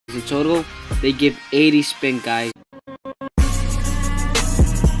In total, they give 80 spin, guys.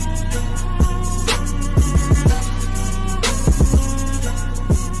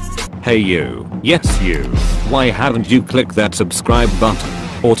 Hey you, yes you, why haven't you clicked that subscribe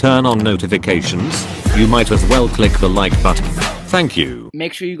button or turn on notifications? You might as well click the like button. Thank you.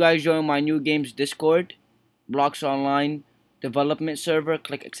 Make sure you guys join my new games Discord, Roblox Online development server,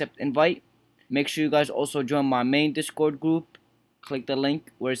 click accept invite. Make sure you guys also join my main Discord group. Click the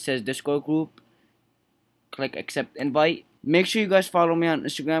link where it says Discord group. Click accept invite. Make sure you guys follow me on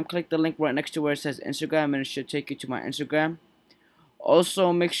Instagram. Click the link right next to where it says Instagram and it should take you to my Instagram.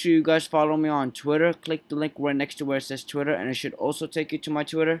 Also, make sure you guys follow me on Twitter. Click the link right next to where it says Twitter and it should also take you to my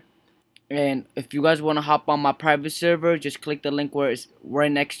Twitter. And if you guys want to hop on my private server, just click the link where it's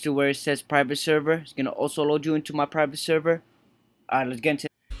right next to where it says private server. It's going to also load you into my private server. Alright, let's get into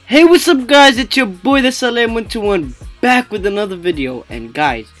it. Hey, what's up guys? It's your boy the Salem121 back with another video. And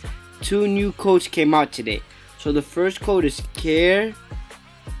guys, 2 new codes came out today. So the first code is Care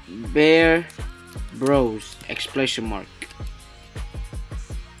Bear Bros exclamation mark.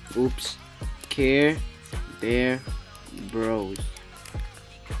 Oops. Care Bear Bros.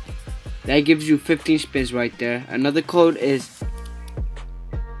 That gives you 15 spins right there. Another code is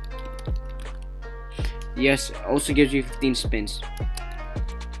yes, also gives you 15 spins.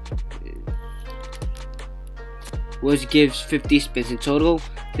 Which gives 50 spins in total.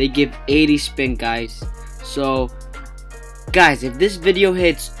 They give 80 spin, guys. So guys, if this video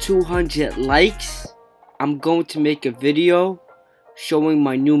hits 200 likes, I'm going to make a video showing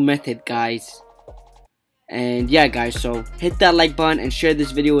my new method, guys. And yeah guys, so hit that like button and share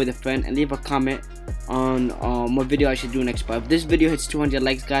this video with a friend and leave a comment on what video I should do next. But if this video hits 200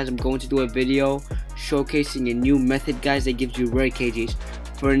 likes, guys, I'm going to do a video showcasing a new method, guys, that gives you rare KGS.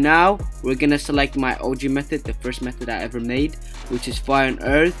 For now, we're gonna select my OG method, the first method I ever made, which is Fire and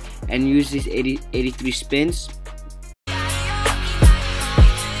Earth, and use these 83 spins.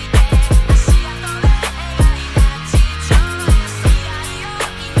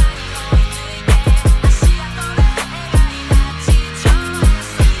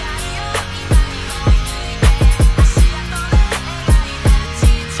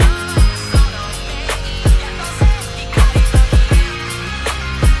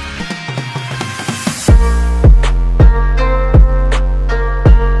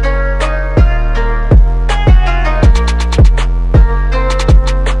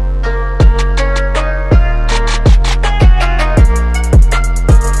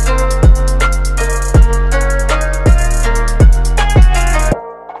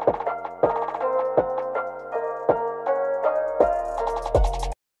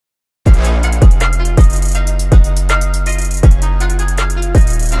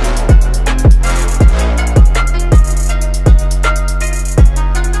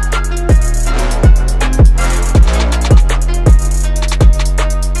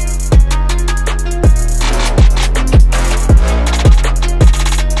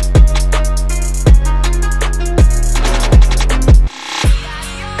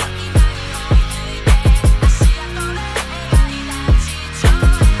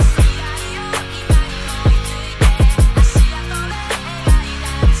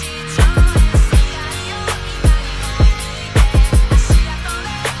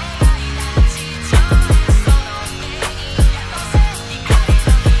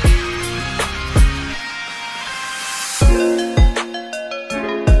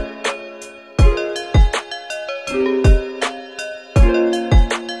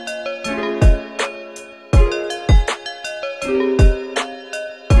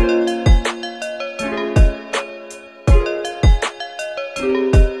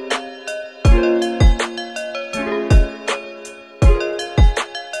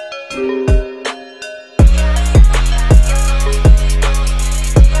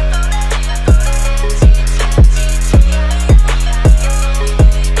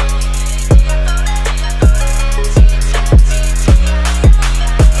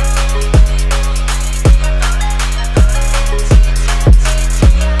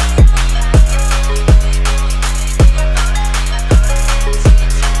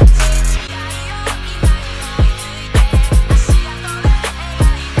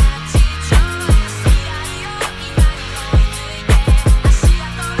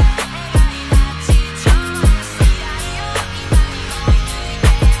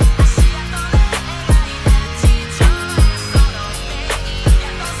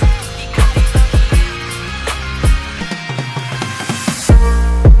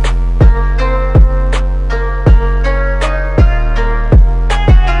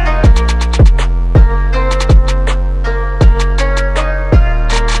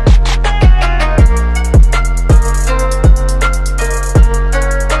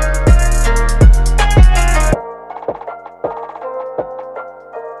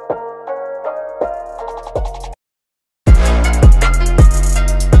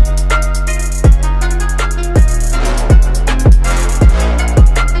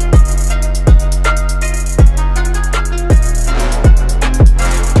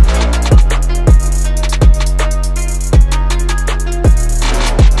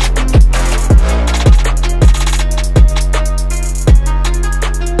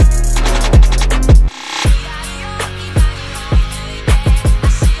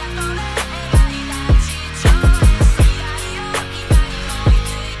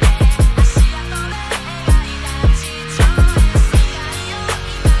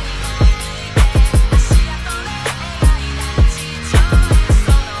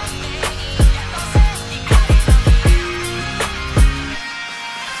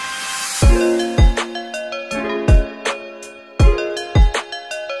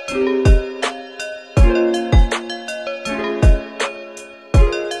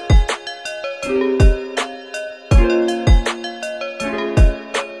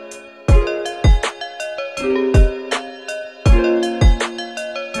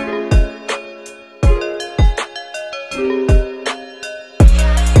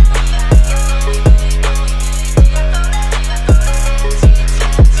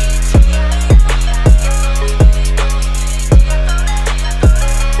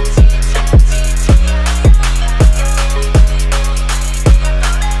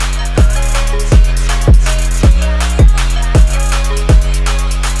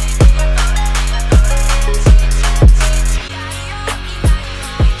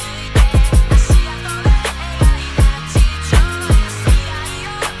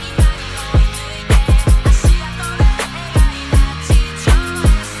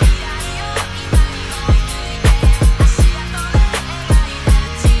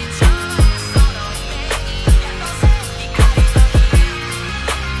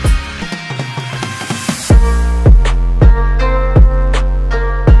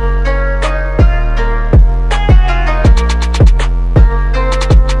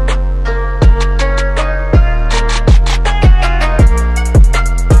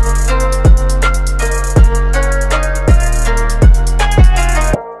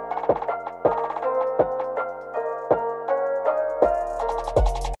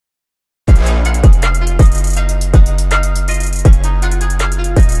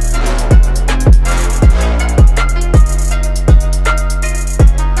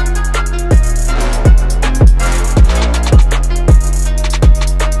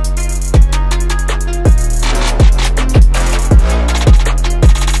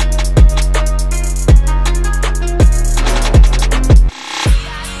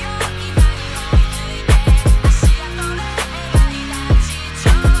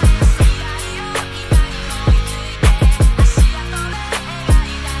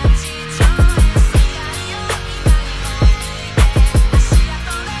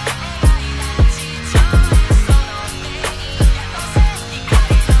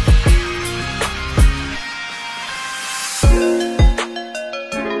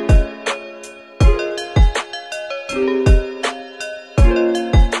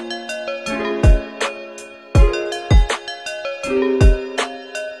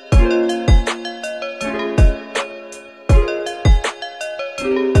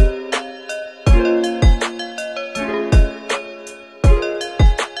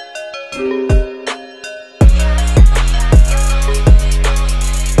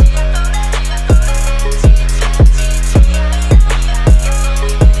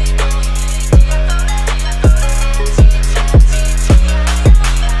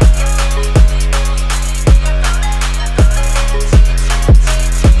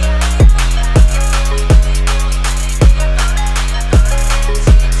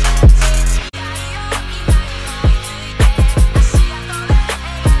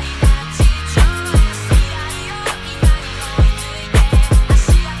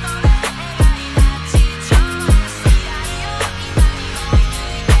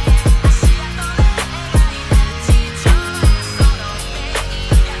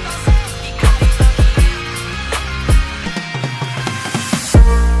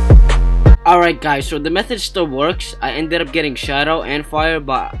 Alright guys, so the method still works. I ended up getting shadow and fire,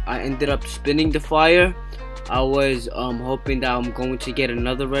 but I ended up spinning the fire. I was hoping that I'm going to get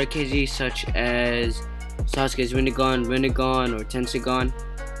another rare KG such as Sasuke's Rinnegan or Tensagon.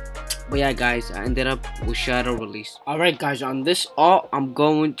 But yeah guys, I ended up with shadow release. Alright guys, on this alt I'm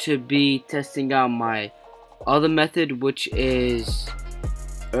going to be testing out my other method, which is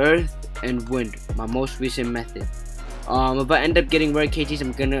earth and wind, my most recent method. If I end up getting rare KGs,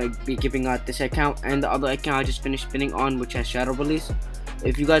 I'm gonna be giving out this account and the other account I just finished spinning on, which has shadow release.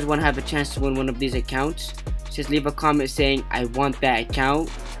 If you guys want to have a chance to win one of these accounts, just leave a comment saying I want that account,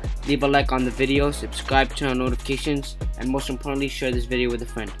 leave a like on the video, subscribe, turn on notifications, and most importantly share this video with a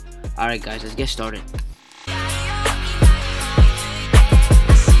friend. Alright guys, let's get started.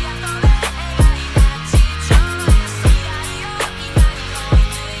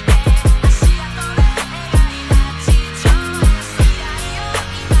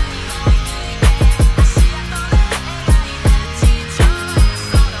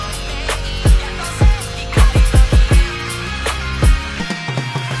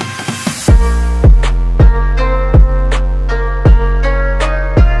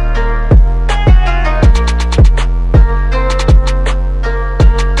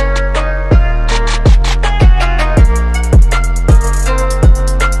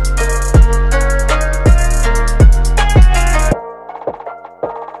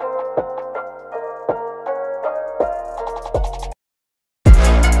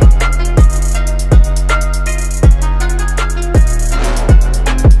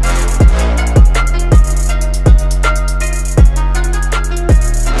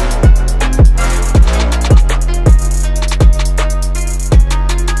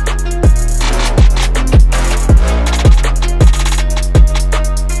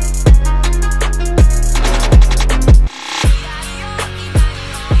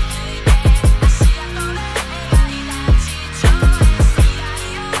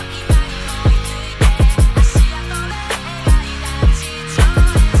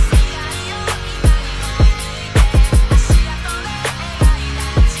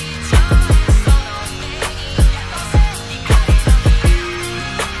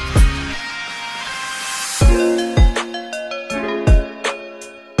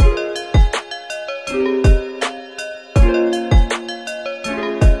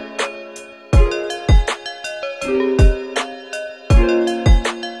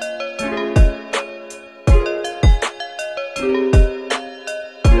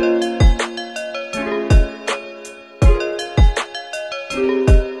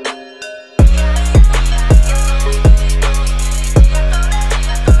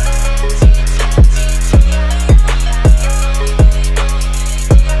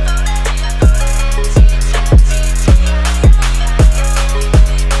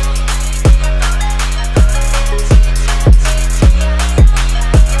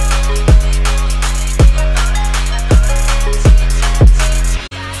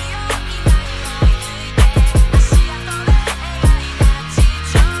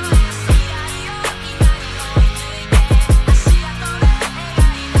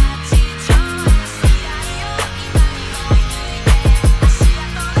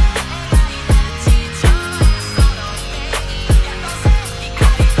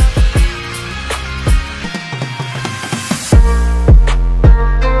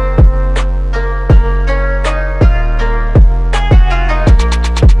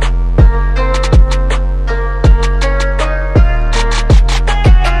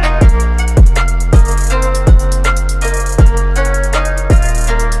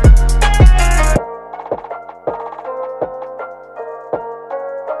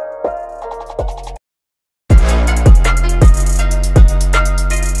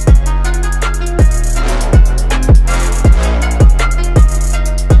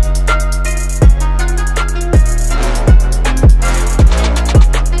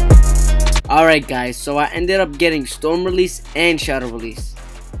 Alright guys, so I ended up getting storm release and shadow release.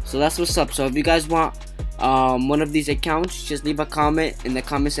 So that's what's up. So if you guys want one of these accounts, just leave a comment in the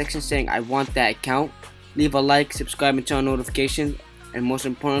comment section saying I want that account. Leave a like, subscribe, and turn on notifications, and most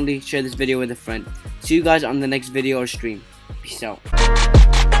importantly, share this video with a friend. See you guys on the next video or stream. Peace out.